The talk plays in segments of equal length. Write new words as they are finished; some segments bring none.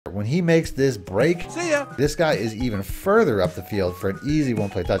When he makes this break, this guy is even further up the field for an easy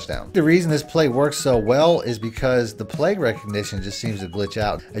one-play touchdown. The reason this play works so well is because the play recognition just seems to glitch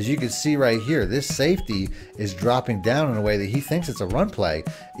out. As you can see right here, this safety is dropping down in a way that he thinks it's a run play,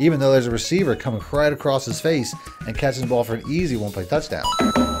 even though there's a receiver coming right across his face and catching the ball for an easy one-play touchdown.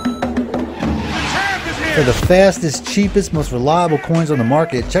 For the fastest, cheapest, most reliable coins on the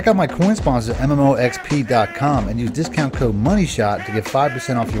market, check out my coin sponsor, MMOXP.com, and use discount code MONEYSHOT to get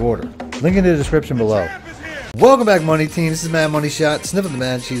 5% off your order. Link in the description below. Welcome back, Money Team. This is Madden Money Shot, sniffing the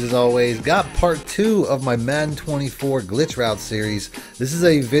Madden cheese as always. Got part 2 of my Madden 24 glitch route series. This is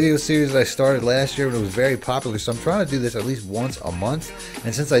a video series that I started last year and it was very popular, so I'm trying to do this at least once a month.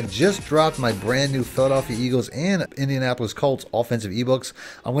 And since I just dropped my brand new Philadelphia Eagles and Indianapolis Colts offensive ebooks,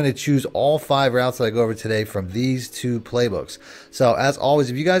 I'm going to choose all 5 routes that I go over today from these 2 playbooks. So as always,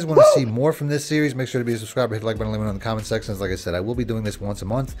 if you guys want to see more from this series, make sure to be a subscriber, hit the like button, let me know in the comment sections. Like I said, I will be doing this once a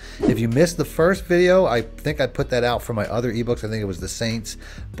month. If you missed the first video, I think I put that out for my other ebooks. I think it was the Saints,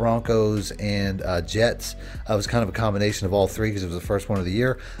 Broncos, and Jets. It was kind of a combination of all 3 because it was the first one of the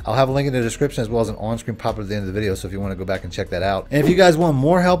year. I'll have a link in the description as well as an on-screen pop-up at the end of the video, so if you want to go back and check that out. And if you guys want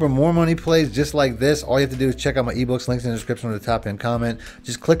more help or more money plays just like this, all you have to do is check out my ebooks, links in the description or the top end comment.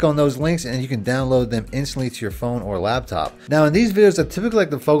 Just click on those links and you can download them instantly to your phone or laptop. Now in these videos, I typically like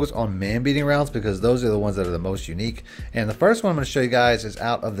to focus on man-beating routes because those are the ones that are the most unique. And the first one I'm going to show you guys is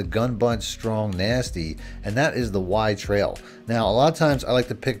out of the Gun Bunch Strong Nasty, and that is the Y trail. Now a lot of times I like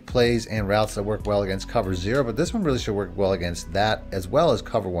to pick plays and routes that work well against cover 0, but this one really should work well against that as well as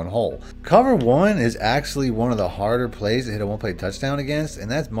cover 1 hole. Cover 1 is actually one of the harder plays to hit a one-play touchdown against, and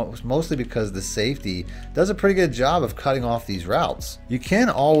that's mostly because the safety does a pretty good job of cutting off these routes. You can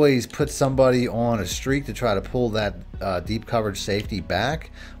always put somebody on a streak to try to pull that deep coverage safety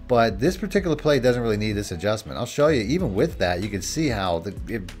back, but this particular play doesn't really need this adjustment. I'll show you, even with that, you can see how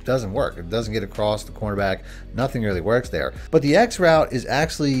it doesn't work. It doesn't get across the cornerback. Nothing really works there. But the X route is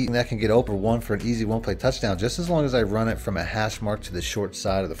actually, that can get over 1 for an easy one-play touchdown, just as long as I run it from a hash mark to the short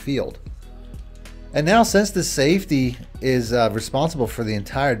side of the field. And now, since the safety is responsible for the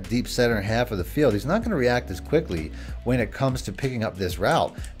entire deep center half of the field, he's not going to react as quickly when it comes to picking up this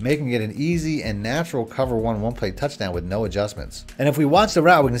route, making it an easy and natural cover 1 one-play touchdown with no adjustments. And if we watch the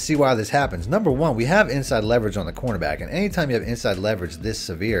route, we can see why this happens. Number 1, we have inside leverage on the cornerback, and anytime you have inside leverage this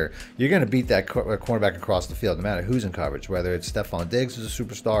severe, you're going to beat that cornerback across the field, no matter who's in coverage, whether it's Stephon Diggs who's a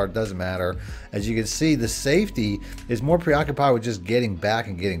superstar, it doesn't matter. As you can see, the safety is more preoccupied with just getting back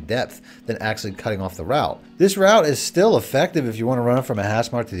and getting depth than actually cutting off the route. This route is still effective if you want to run it from a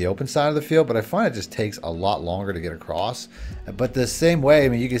hash mark to the open side of the field, but I find it just takes a lot longer to get across. But the same way, I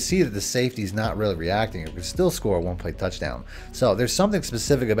mean, you can see that the safety is not really reacting. It can still score a one-play touchdown. So there's something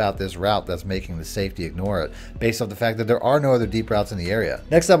specific about this route that's making the safety ignore it, based off the fact that there are no other deep routes in the area.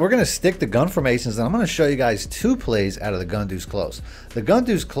 Next up, we're going to stick to gun formations, and I'm going to show you guys 2 plays out of the gun deuce close. The gun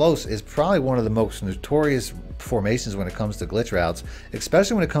deuce close is probably one of the most notorious formations when it comes to glitch routes,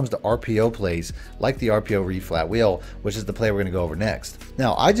 especially when it comes to RPO plays like the RPO read flat wheel, which is the play we're going to go over next.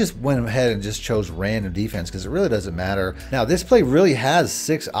 Now I just went ahead and just chose random defense because it really doesn't matter. Now this play really has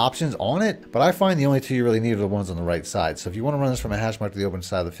 6 options on it, but I find the only 2 you really need are the ones on the right side. So if you want to run this from a hash mark to the open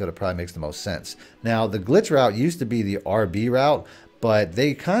side of the field, it probably makes the most sense. Now the glitch route used to be the RB route, but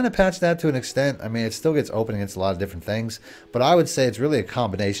they kind of patched that to an extent. I mean, it still gets open against a lot of different things, but I would say it's really a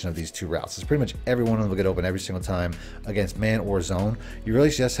combination of these 2 routes. It's pretty much every one of them will get open every single time against man or zone. You really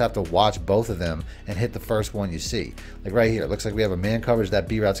just have to watch both of them and hit the first one you see. Like right here, it looks like we have a man coverage. That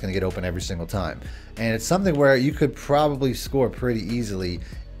B route's going to get open every single time. And it's something where you could probably score pretty easily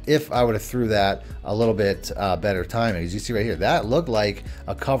if I would have threw that a little bit better timing. As you see right here, that looked like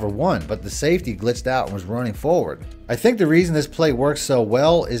a cover 1, but the safety glitched out and was running forward. I think the reason this play works so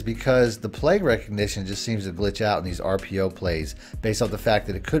well is because the play recognition just seems to glitch out in these RPO plays based off the fact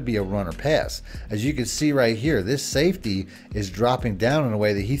that it could be a run or pass. As you can see right here, this safety is dropping down in a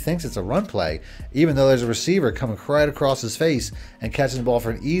way that he thinks it's a run play, even though there's a receiver coming right across his face and catching the ball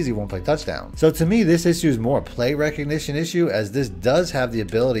for an easy one-play touchdown. So to me, this issue is more a play recognition issue, as this does have the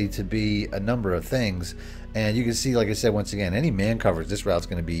ability to be a number of things. And you can see, like I said, once again, any man coverage, this route's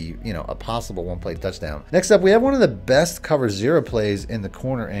going to be, you know, a possible one-play touchdown. Next up, we have one of the best cover 0 plays in the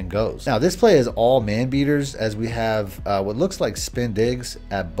corner and goes. Now, this play is all man beaters, as we have what looks like spin digs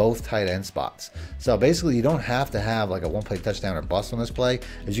at both tight end spots. So basically, you don't have to have like a one-play touchdown or bust on this play,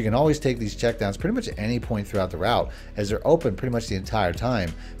 as you can always take these checkdowns pretty much at any point throughout the route, as they're open pretty much the entire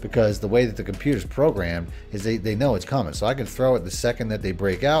time, because the way that the computer's programmed is they know it's coming. So I can throw it the second that they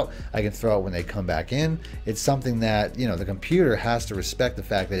break out. I can throw it when they come back in. it's something that, you know, the computer has to respect the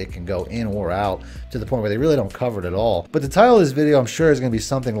fact that it can go in or out to the point where they really don't cover it at all. But the title of this video, I'm sure, is going to be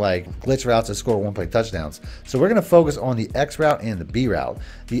something like glitch routes that score one-play touchdowns. So we're going to focus on the X route and the B route.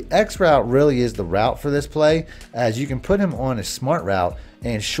 The X route really is the route for this play, as you can put him on a smart route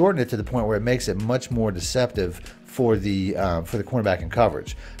and shorten it to the point where it makes it much more deceptive for the cornerback in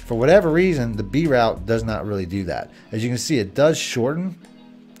coverage. For whatever reason, the B route does not really do that. As you can see, it does shorten,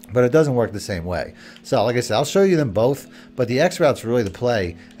 but it doesn't work the same way. So like I said, I'll show you them both, but the X route's really the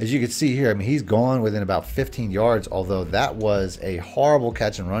play. As you can see here, I mean, he's gone within about 15 yards, although that was a horrible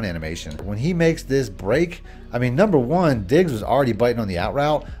catch and run animation. When he makes this break, I mean, number one, Diggs was already biting on the out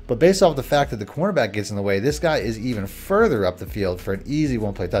route, but based off the fact that the cornerback gets in the way, this guy is even further up the field for an easy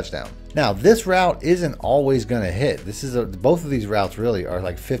one-play touchdown. Now, this route isn't always going to hit. This is both of these routes really are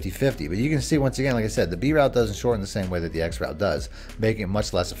like 50-50, but you can see once again, like I said, the B route doesn't shorten the same way that the X route does, making it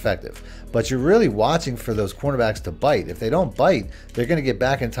much less effective. But you're really watching for those cornerbacks to bite. If they don't bite, they're going to get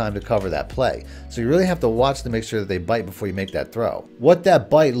back in time to cover that play. So you really have to watch to make sure that they bite before you make that throw. What that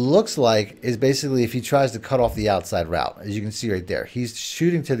bite looks like is basically if he tries to cut off the outside route. As you can see right there, he's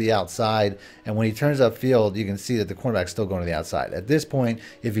shooting to the outside, and when he turns upfield, you can see that the cornerback's still going to the outside. At this point,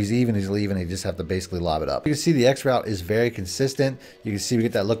 if he's even, he's leaving, you just have to basically lob it up. You can see the X route is very consistent. You can see we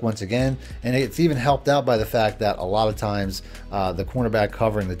get that look once again, and it's even helped out by the fact that a lot of times the cornerback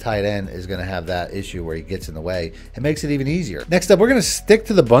covering the tight end is going to have that issue where he gets in the way. It makes it even easier. Next up, we're going to stick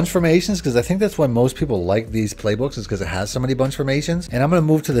to the bunch formations because I think that's why most people like these playbooks, is because it has so many bunch formations. And I'm going to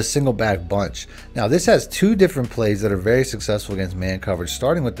move to the single back bunch. Now, this has two different plays that are very successful against man coverage,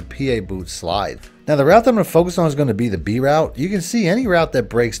 starting with the PA boot slide. Now, the route that I'm going to focus on is going to be the B route. You can see any route that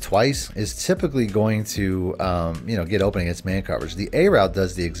breaks twice is typically going to, get open against man coverage. The A route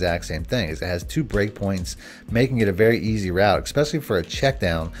does the exact same thing. It has two break points, making it a very easy route, especially for a check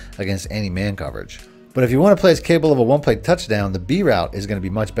down against any man coverage. But if you want to play as capable of a one-play touchdown, the B route is going to be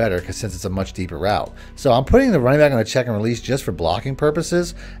much better since it's a much deeper route. So I'm putting the running back on a check and release just for blocking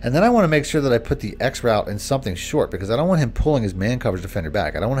purposes, and then I want to make sure that I put the X route in something short because I don't want him pulling his man coverage defender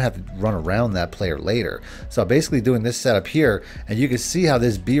back. I don't want to have to run around that player later. So I'm basically doing this setup here, and you can see how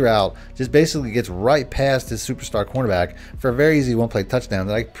this B route just basically gets right past his superstar cornerback for a very easy one-play touchdown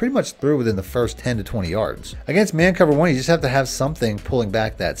that I pretty much threw within the first 10 to 20 yards. Against man cover one, you just have to have something pulling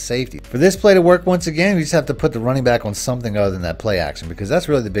back that safety. For this play to work once again, we just have to put the running back on something other than that play action because that's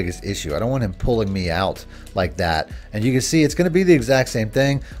really the biggest issue. I don't want him pulling me out like that. And you can see it's going to be the exact same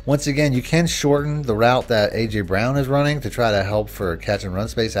thing. Once again, you can shorten the route that A.J. Brown is running to try to help for catch and run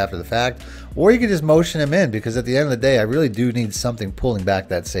space after the fact, or you can just motion him in because at the end of the day, I really do need something pulling back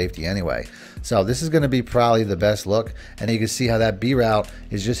that safety anyway. So this is going to be probably the best look, and you can see how that B route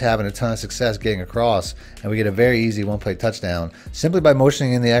is just having a ton of success getting across, and we get a very easy one-play touchdown simply by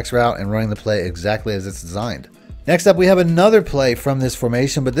motioning in the X route and running the play exactly as it's designed. Next up, we have another play from this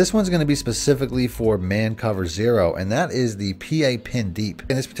formation, but this one's going to be specifically for man cover zero, and that is the PA pin deep.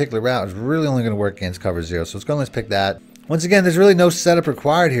 And this particular route is really only going to work against cover zero, so let's pick that. Once again, there's really no setup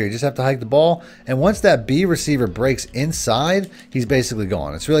required here. You just have to hike the ball, and once that B receiver breaks inside, he's basically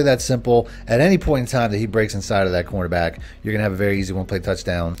gone. It's really that simple. At any point in time that he breaks inside of that cornerback, you're going to have a very easy one-play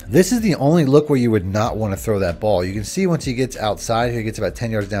touchdown. This is the only look where you would not want to throw that ball. You can see once he gets outside here, he gets about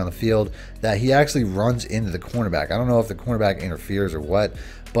 10 yards down the field, that he actually runs into the cornerback. I don't know if the cornerback interferes or what,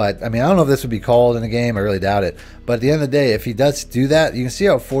 but I mean, I don't know if this would be called in a game. I really doubt it. But at the end of the day, if he does do that, you can see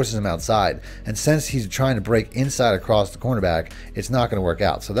how it forces him outside. And since he's trying to break inside across the cornerback, it's not going to work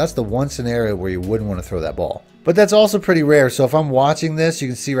out. So that's the one scenario where you wouldn't want to throw that ball. But that's also pretty rare. So if I'm watching this, you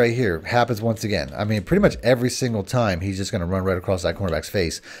can see right here, it happens once again. I mean, pretty much every single time, he's just going to run right across that cornerback's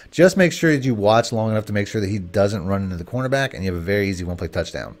face. Just make sure that you watch long enough to make sure that he doesn't run into the cornerback, and you have a very easy one-play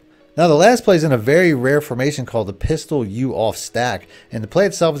touchdown. Now, the last play is in a very rare formation called the pistol U off stack, and the play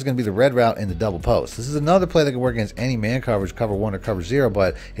itself is going to be the red route in the double post. This is another play that can work against any man coverage, cover one or cover zero,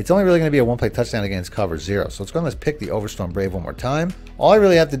 but it's only really going to be a one-play touchdown against cover zero. So let's pick the Overstorm Brave one more time. All I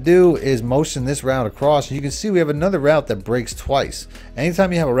really have to do is motion this route across, and you can see we have another route that breaks twice.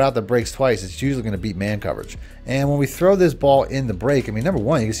 Anytime you have a route that breaks twice, it's usually going to beat man coverage. And when we throw this ball in the break, I mean, number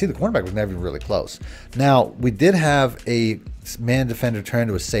one, you can see the cornerback was never even really close. Now, we did have a man defender turn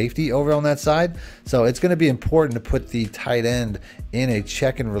to a safety over on that side, so it's going to be important to put the tight end in a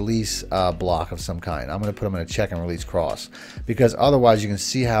check and release block of some kind. I'm going to put him in a check and release cross, because otherwise you can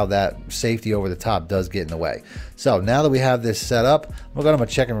see how that safety over the top does get in the way. So now that we have this set up, I'm going to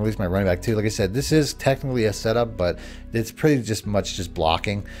check and release my running back too. Like I said, this is technically a setup, but it's pretty much just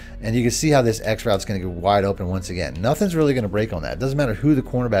blocking. And you can see how this X route is going to get wide open once again. Nothing's really going to break on that. It doesn't matter who the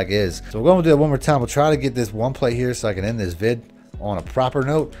cornerback is. So we're going to do it one more time. We'll try to get this one play here so I can end this vid. on a proper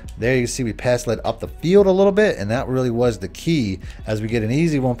note. There you can see we pass led up the field a little bit, and that really was the key. As we get an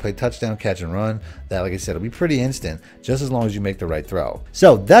easy one-play touchdown catch and run, that, like I said, will be pretty instant, just as long as you make the right throw.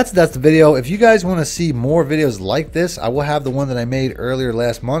 So that's the video. If you guys want to see more videos like this, I will have the one that I made earlier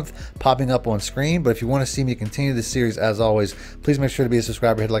last month popping up on screen. But if you want to see me continue this series, as always, please make sure to be a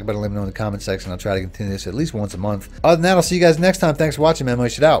subscriber, hit the like button, let me know in the comment section. I'll try to continue this at least once a month. Other than that, I'll see you guys next time. Thanks for watching, man.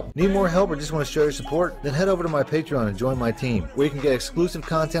 Motion out. Need more help or just want to show your support? Then head over to my Patreon and join my team, where you can get exclusive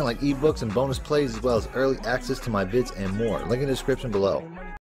content like ebooks and bonus plays, as well as early access to my vids and more. Link in the description below.